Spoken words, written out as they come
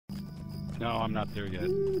No, I'm not there yet.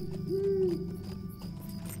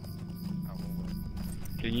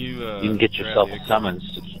 Can you? You can get yourself a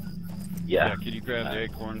summons. Yeah. Can you grab the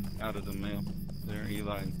acorn out of the mail there,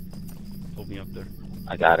 Eli? And hold me up there.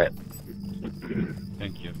 I got it.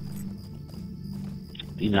 Thank you.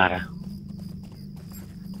 De nada.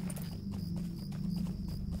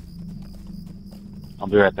 I'll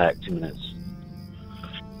be right back. 2 minutes.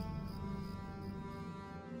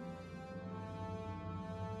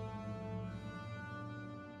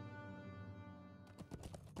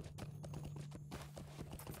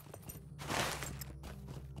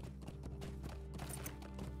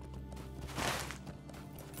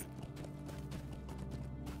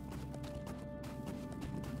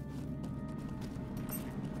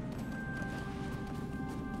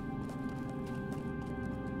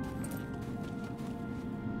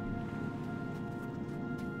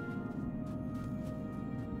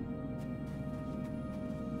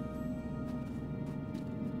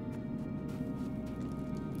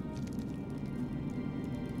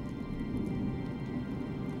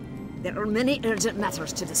 There are many urgent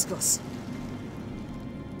matters to discuss.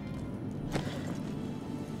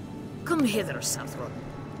 Come hither, Southron.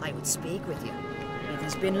 I would speak with you. It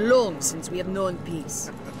has been long since we have known peace.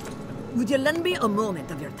 Would you lend me a moment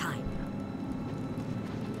of your time?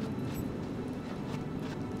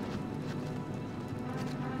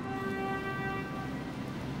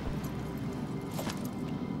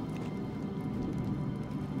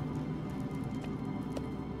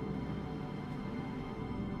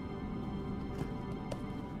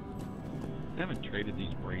 I haven't traded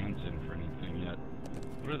these brands in for anything yet.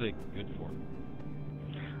 What are they good for?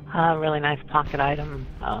 Really nice pocket item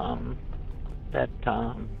that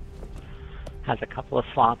has a couple of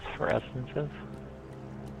slots for essences.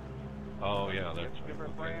 Oh yeah, that's right.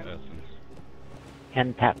 Okay, essence.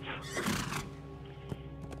 And pets.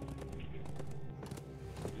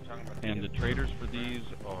 And the traders for these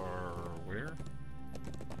are where?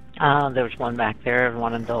 There's one back there and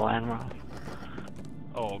one in Dolanroth.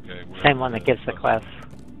 Oh, okay. Same one that gives the quest.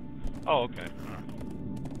 Oh, okay.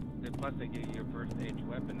 Plus they give you your first age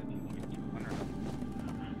weapon and you can get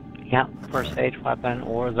 200. Yeah, first age weapon,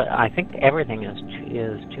 or I think everything is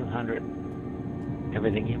 200.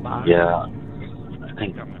 Everything you buy. Yeah. I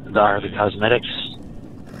think the cosmetics.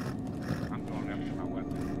 I'm going after my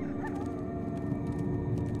weapon.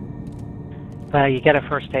 Well, you get a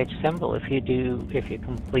first stage symbol if you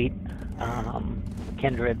complete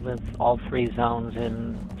Kindred with all 3 zones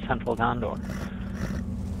in Central Gondor.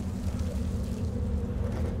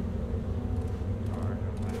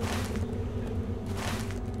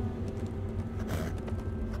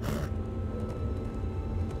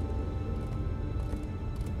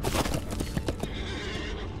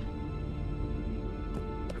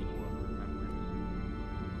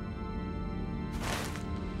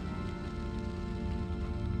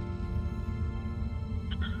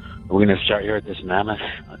 We're going to start here at this mammoth.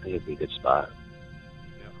 I think it'd be a good spot.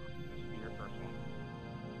 Yeah, this will be your first one.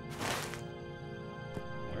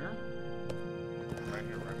 Where? Right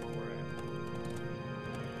here, right before it.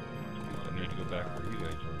 I need to go back where you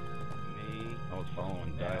guys were. Me. I was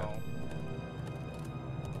following Dial.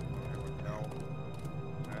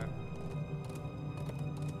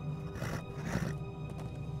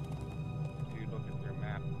 If you look at your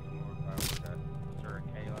map, come over by where that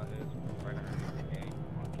Forochel is, right underneath the A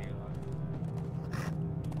on Kayla.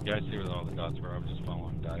 Yeah, I see where all the dots were. I was just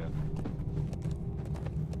following Dia.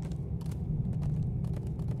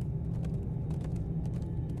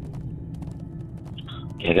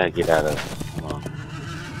 Okay, I gotta get out of. Hold on.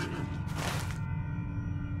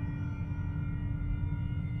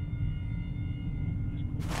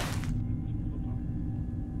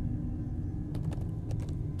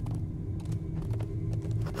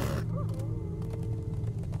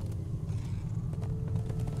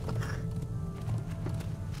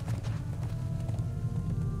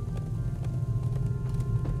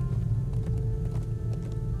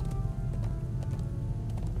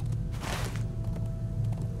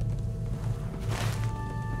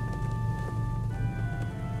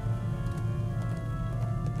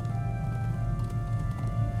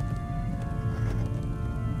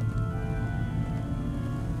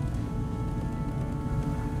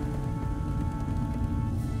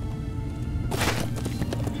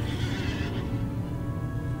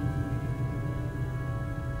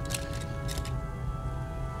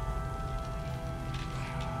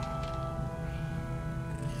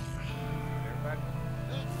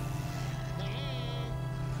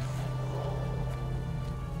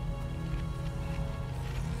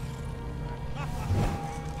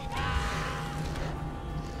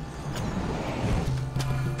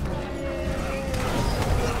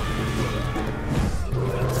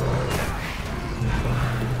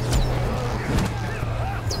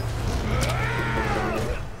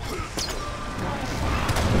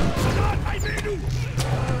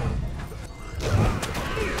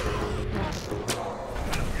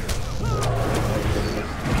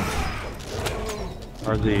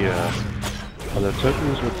 Are the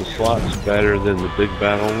tokens with the slots better than the big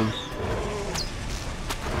battle ones?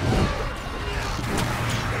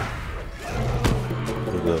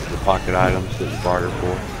 Or the pocket items that you barter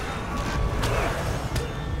for?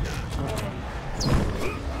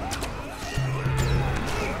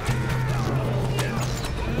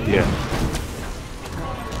 Yeah.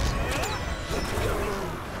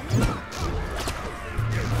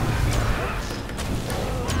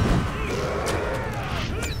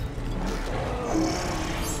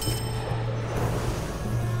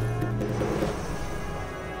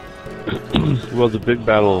 Well, the big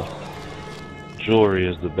battle jewelry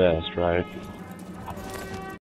is the best, right?